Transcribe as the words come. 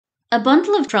A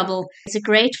Bundle of Trouble is a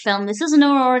great film. This is an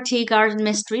Aurora Teagarden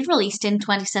mystery released in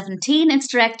 2017. It's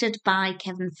directed by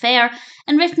Kevin Fair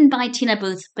and written by Teena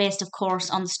Booth, based, of course,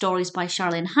 on the stories by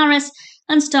Charlaine Harris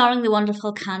and starring the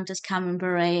wonderful Candace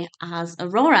Bure as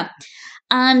Aurora.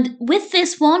 And with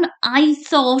this one, I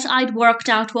thought I'd worked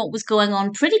out what was going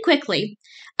on pretty quickly.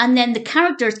 And then the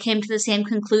characters came to the same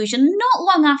conclusion not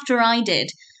long after I did.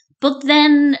 But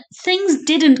then things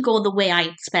didn't go the way I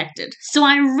expected. So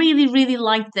I really, really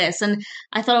liked this, and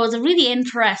I thought it was a really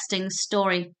interesting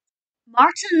story.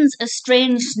 Martin's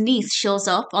estranged niece shows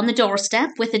up on the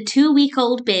doorstep with a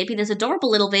 2-week-old baby. This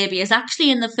adorable little baby is actually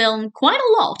in the film quite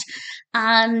a lot.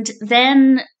 And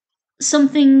then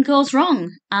something goes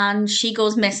wrong, and she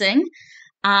goes missing,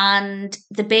 and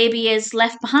the baby is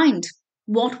left behind.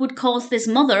 What would cause this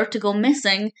mother to go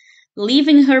missing,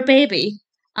 leaving her baby?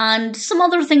 And some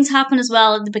other things happen as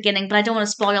well at the beginning, but I don't want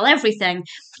to spoil everything.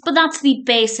 But that's the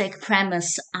basic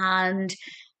premise. And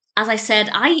as I said,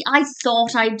 I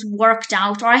thought I'd worked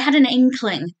out, or I had an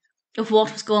inkling of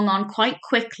what was going on quite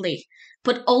quickly.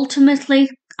 But ultimately,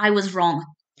 I was wrong.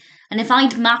 And if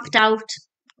I'd mapped out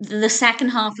the second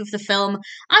half of the film,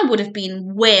 I would have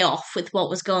been way off with what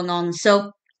was going on.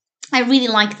 So I really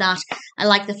like that. I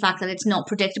like the fact that it's not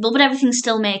predictable, but everything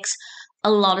still makes a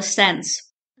lot of sense.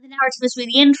 The narrative is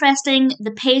really interesting,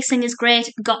 the pacing is great,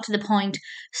 it got to the point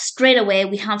straight away.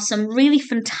 We have some really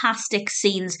fantastic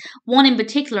scenes. One in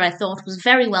particular I thought was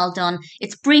very well done.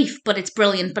 It's brief, but it's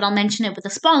brilliant, but I'll mention it with a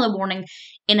spoiler warning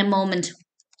in a moment.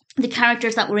 The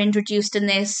characters that were introduced in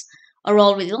this are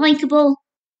all really likeable,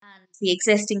 and the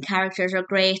existing characters are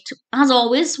great. As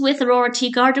always, with Aurora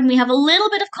Teagarden, we have a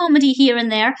little bit of comedy here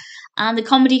and there, and the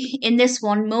comedy in this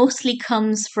one mostly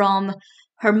comes from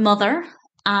her mother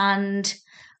and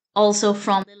also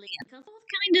from Lillian. They're both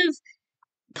kind of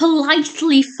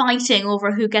politely fighting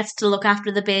over who gets to look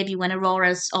after the baby when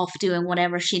Aurora's off doing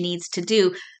whatever she needs to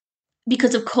do.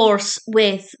 Because, of course,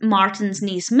 with Martin's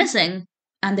niece missing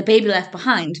and the baby left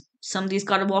behind, somebody's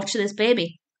got to watch this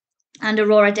baby. And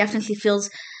Aurora definitely feels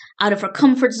out of her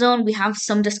comfort zone. We have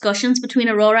some discussions between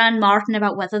Aurora and Martin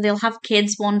about whether they'll have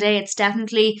kids one day. It's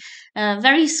definitely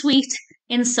very sweet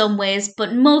in some ways,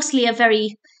 but mostly a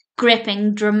very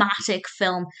gripping, dramatic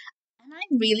film. And I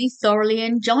really thoroughly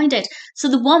enjoyed it. So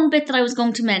the one bit that I was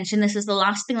going to mention, this is the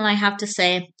last thing that I have to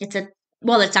say. It's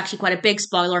actually quite a big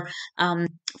spoiler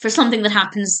for something that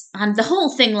happens, and the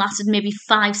whole thing lasted maybe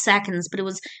 5 seconds, but it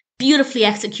was beautifully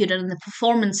executed and the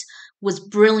performance was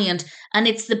brilliant. And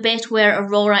it's the bit where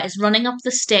Aurora is running up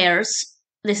the stairs.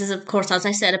 This is, of course, as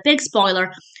I said, a big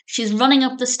spoiler. She's running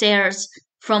up the stairs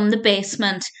from the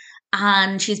basement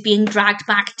and she's being dragged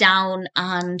back down,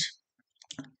 and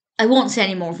I won't say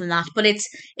any more than that, but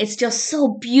it's just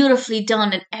so beautifully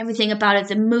done, and everything about it,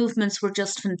 the movements were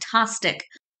just fantastic.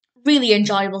 Really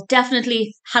enjoyable.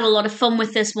 Definitely had a lot of fun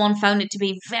with this one, found it to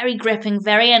be very gripping,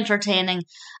 very entertaining,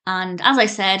 and as I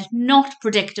said, not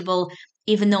predictable.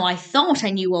 Even though I thought I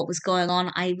knew what was going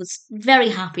on, I was very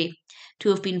happy to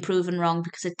have been proven wrong,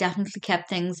 because it definitely kept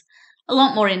things a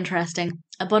lot more interesting.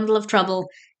 A Bundle of Trouble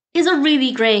is a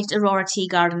really great Aurora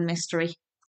Teagarden mystery.